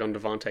brag on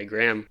Devontae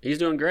Graham. He's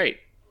doing great.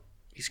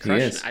 He's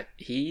crushing.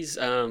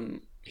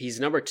 He's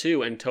number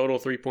 2 in total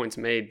 3 points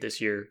made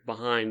this year,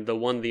 behind the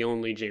one, the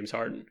only James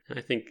Harden. And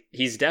I think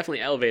he's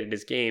definitely elevated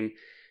his game,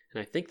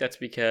 and I think that's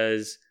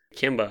because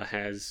Kemba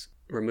has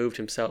removed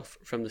himself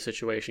from the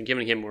situation,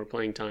 giving him more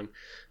playing time.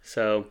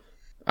 So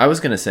I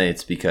was gonna say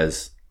it's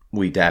because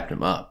we dapped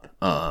him up,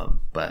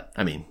 but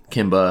I mean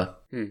Kemba,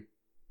 you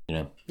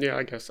know. Yeah,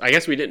 I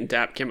guess we didn't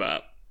dap Kemba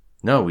up.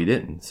 No, we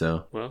didn't.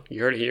 So well,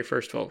 you heard it here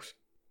first, folks.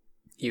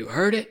 You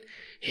heard it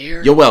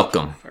here. You're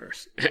welcome.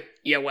 First,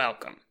 you're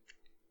welcome.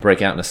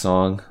 Break out in a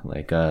song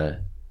like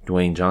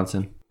Dwayne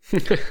Johnson.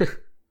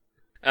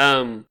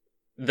 The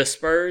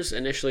Spurs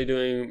initially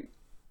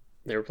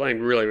they were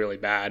playing really, really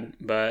bad,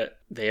 but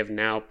they have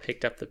now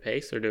picked up the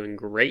pace. They're doing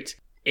great.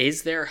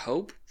 Is there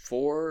hope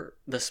for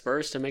the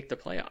Spurs to make the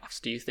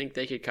playoffs? Do you think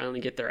they could kind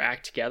of get their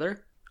act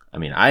together? I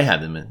mean, I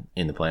have them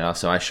in the playoffs,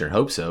 so I sure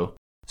hope so.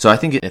 So I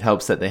think it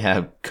helps that they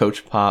have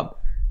Coach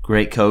Pop,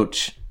 great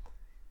coach,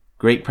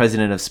 great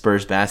president of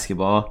Spurs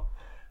basketball.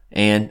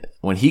 And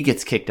when he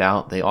gets kicked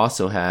out, they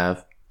also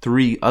have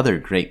 3 other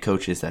great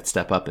coaches that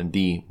step up and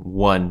be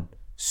one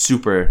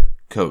super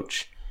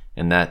coach.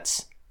 And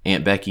that's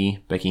Aunt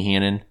Becky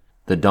Hannon,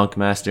 the dunk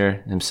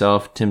master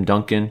himself, Tim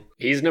Duncan.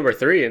 He's number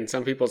 3 in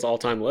some people's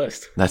all-time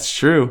list. That's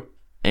true.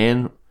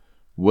 And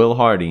Will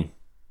Hardy.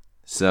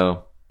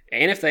 So...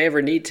 And if they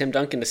ever need Tim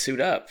Duncan to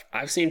suit up,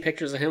 I've seen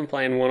pictures of him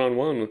playing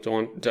one-on-one with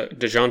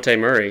DeJounte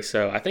Murray,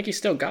 so I think he's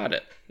still got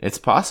it. It's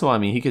possible. I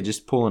mean, he could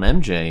just pull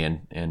an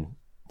MJ and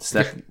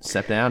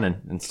step down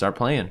and start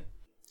playing.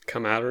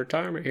 Come out of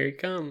retirement. Here he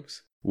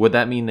comes. Would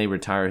that mean they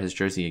retire his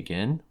jersey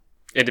again?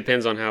 It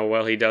depends on how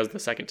well he does the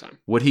second time.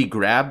 Would he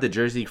grab the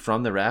jersey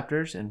from the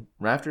rafters and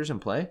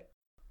play?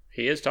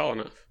 He is tall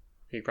enough.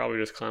 He'd probably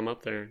just climb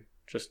up there and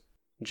just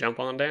jump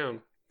on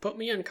down. Put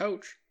me in,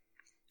 coach.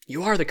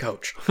 You are the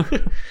coach.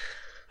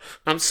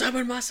 I'm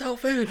subbing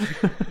myself in.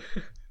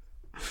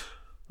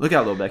 Look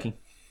out, little Becky.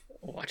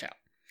 Watch out.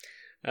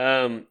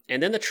 And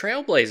then the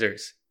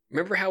Trailblazers.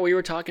 Remember how we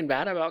were talking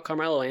bad about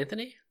Carmelo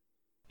Anthony?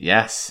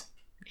 Yes,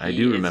 I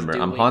do remember.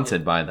 I'm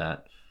haunted by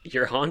that.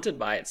 You're haunted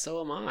by it.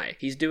 So am I.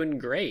 He's doing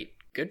great.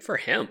 Good for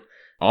him.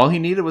 All he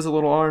needed was a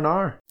little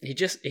R&R. He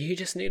just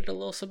needed a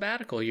little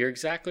sabbatical. You're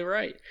exactly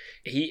right.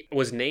 He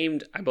was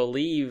named, I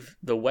believe,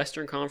 the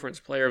Western Conference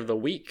Player of the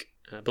Week.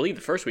 I believe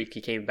the first week he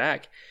came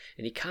back,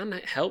 and he kind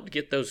of helped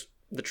get the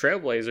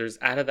Trailblazers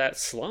out of that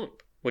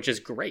slump, which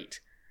is great.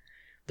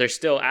 They're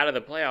still out of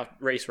the playoff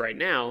race right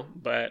now,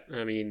 but,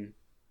 I mean...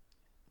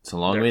 It's a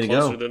long way to go.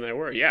 They're closer than they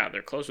were. Yeah,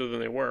 they're closer than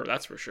they were,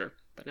 that's for sure.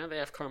 But now they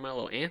have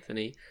Carmelo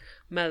Anthony.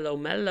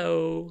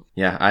 Mello.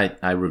 Yeah,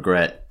 I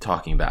regret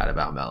talking bad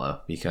about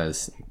Melo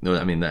because,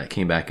 I mean, that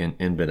came back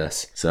and bit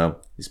us. So,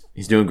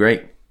 he's doing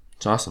great.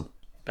 It's awesome.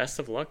 Best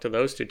of luck to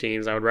those two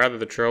teams. I would rather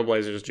the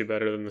Trailblazers do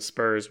better than the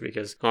Spurs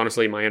because,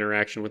 honestly, my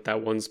interaction with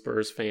that one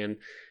Spurs fan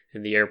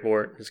in the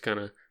airport has kind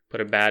of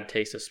put a bad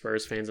taste of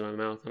Spurs fans in my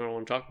mouth. I don't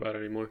want to talk about it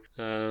anymore.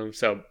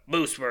 So,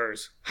 boo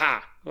Spurs.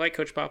 Ha! I like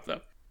Coach Pop,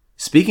 though.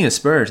 Speaking of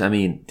Spurs, I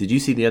mean, did you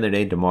see the other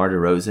day DeMar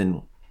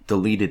DeRozan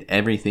deleted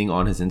everything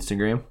on his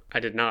Instagram?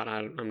 I did not.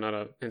 I'm not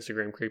an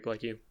Instagram creep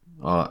like you.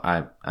 Oh,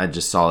 I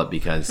just saw it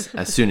because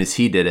as soon as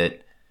he did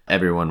it,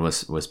 everyone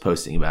was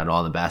posting about it,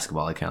 all the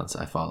basketball accounts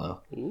I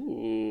follow.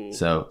 Ooh.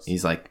 So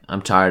he's like,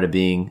 I'm tired of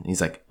being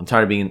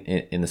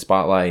in the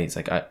spotlight. He's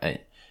like, I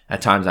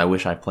at times I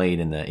wish I played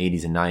in the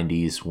 80s and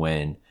 90s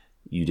when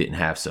you didn't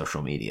have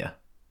social media.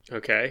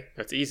 Okay,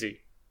 that's easy.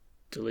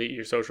 Delete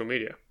your social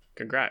media.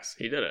 Congrats,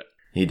 he did it.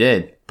 He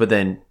did, but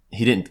then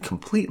he didn't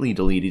completely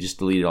delete. He just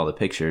deleted all the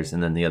pictures,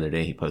 and then the other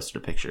day he posted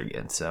a picture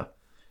again. So,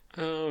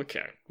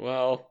 okay,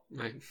 well,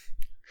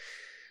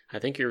 I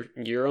think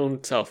your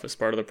own self is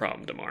part of the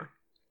problem, DeMar.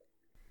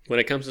 When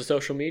it comes to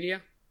social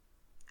media,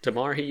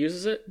 DeMar, he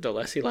uses it, the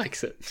less he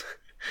likes it.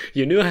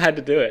 You knew I had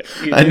to do it.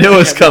 I knew it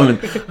was coming.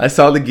 I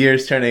saw the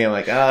gears turning. I'm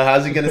like,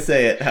 how's he gonna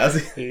say it?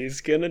 He's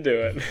gonna do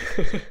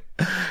it.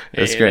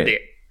 That's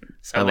great.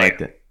 So I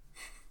liked it.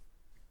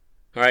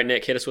 All right,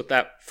 Nick, hit us with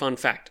that fun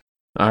fact.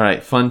 All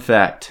right, fun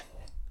fact.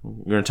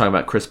 We're going to talk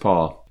about Chris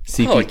Paul.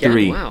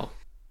 CP3. Oh, wow.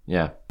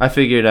 Yeah. I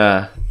figured,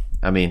 I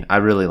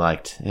really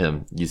liked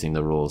him using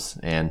the rules.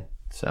 And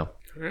so.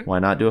 Right. Why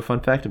not do a fun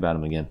fact about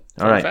him again?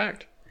 All Fun right.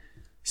 fact.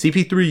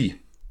 CP3.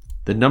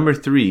 The number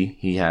 3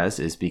 he has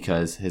is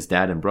because his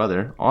dad and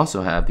brother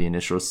also have the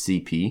initials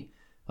CP,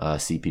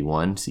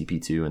 CP1,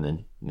 CP2, and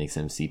then makes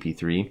him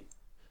CP3.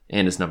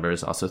 And his number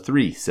is also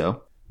 3.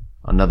 So,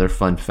 another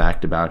fun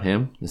fact about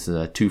him. This is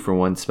a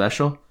 2-for-1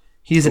 special.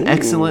 He's an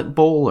excellent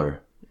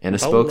bowler and a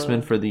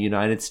spokesman for the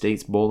United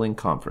States Bowling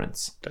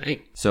Conference.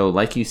 Dang. So,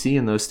 like you see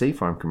in those State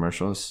Farm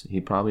commercials,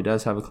 he probably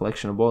does have a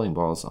collection of bowling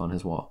balls on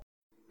his wall.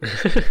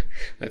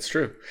 That's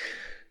true.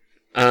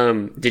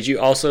 Did you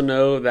also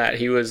know that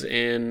he was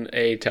in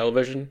a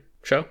television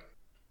show?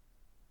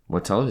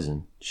 What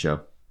television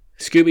show?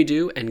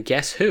 Scooby-Doo and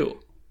Guess Who?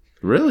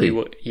 Really? He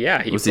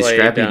Was played, he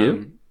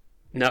Scrappy-Doo?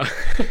 No.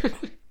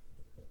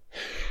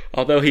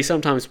 Although he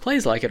sometimes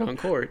plays like it on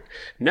court.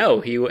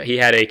 No, he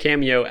had a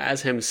cameo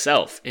as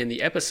himself in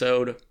the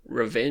episode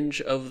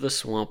Revenge of the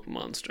Swamp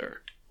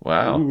Monster.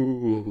 Wow.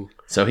 Ooh.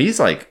 So he's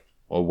like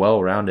a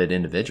well-rounded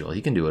individual.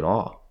 He can do it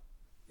all.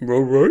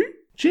 Right?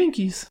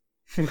 Jinkies.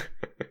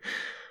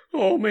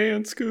 Oh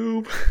man,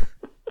 Scoob.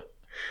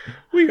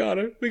 we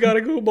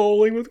gotta go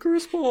bowling with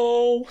Chris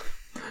Paul.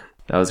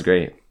 That was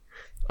great.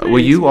 Thanks, Were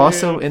you man.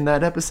 also in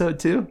that episode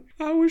too?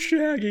 I was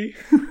Shaggy.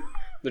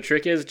 The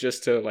trick is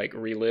just to like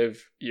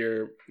relive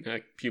your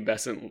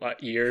pubescent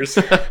years.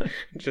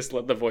 Just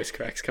let the voice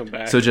cracks come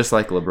back. So just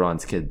like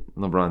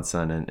LeBron's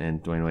son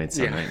and Dwayne Wade's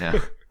son right now.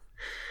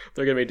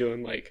 They're gonna be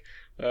doing like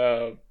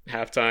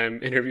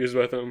halftime interviews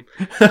with him.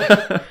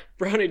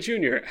 Brownie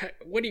Jr.,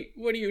 what do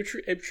you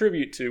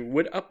attribute to?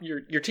 What up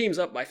your team's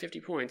up by 50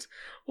 points?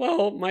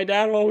 Well, my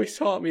dad always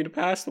taught me to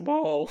pass the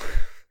ball.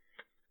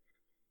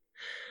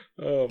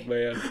 Oh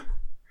man,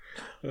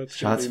 that's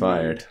Shots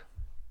fired.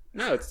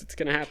 No, it's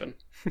gonna happen.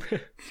 All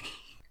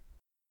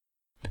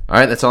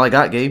right, that's all I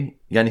got, Gabe.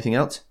 You got anything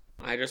else?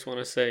 I just want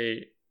to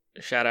say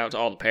shout out to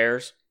all the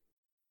pairs.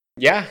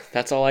 Yeah,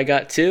 that's all I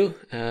got too.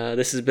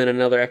 This has been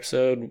another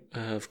episode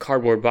of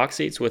Cardboard Box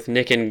Seats with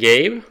Nick and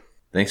Gabe.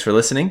 Thanks for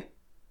listening.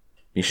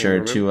 Be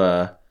sure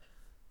to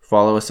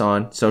follow us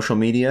on social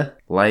media,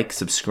 like,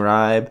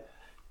 subscribe,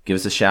 give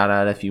us a shout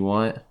out if you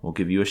want. We'll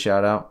give you a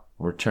shout out.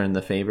 Return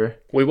the favor.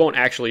 We won't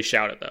actually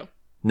shout it though.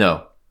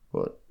 No.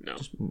 Well, No.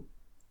 just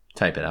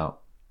type it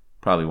out.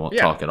 Probably won't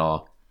Yeah. talk at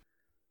all.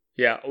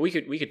 Yeah, we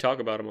could talk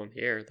about them on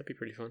the air. That'd be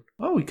pretty fun.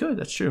 Oh, we could.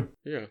 That's true.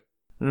 Yeah.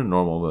 In a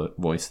normal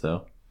voice,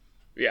 though.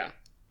 Yeah.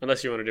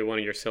 Unless you want to do one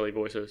of your silly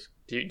voices.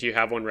 Do you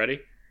have one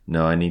ready?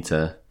 No, I need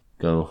to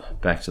go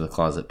back to the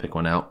closet, pick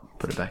one out,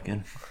 put it back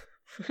in.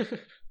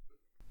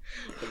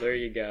 Well, there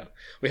you go.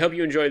 We hope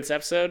you enjoyed this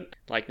episode.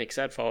 Like Nick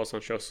said, follow us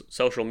on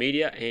social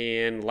media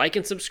and like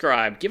and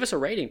subscribe. Give us a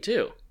rating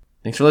too.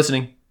 Thanks for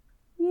listening.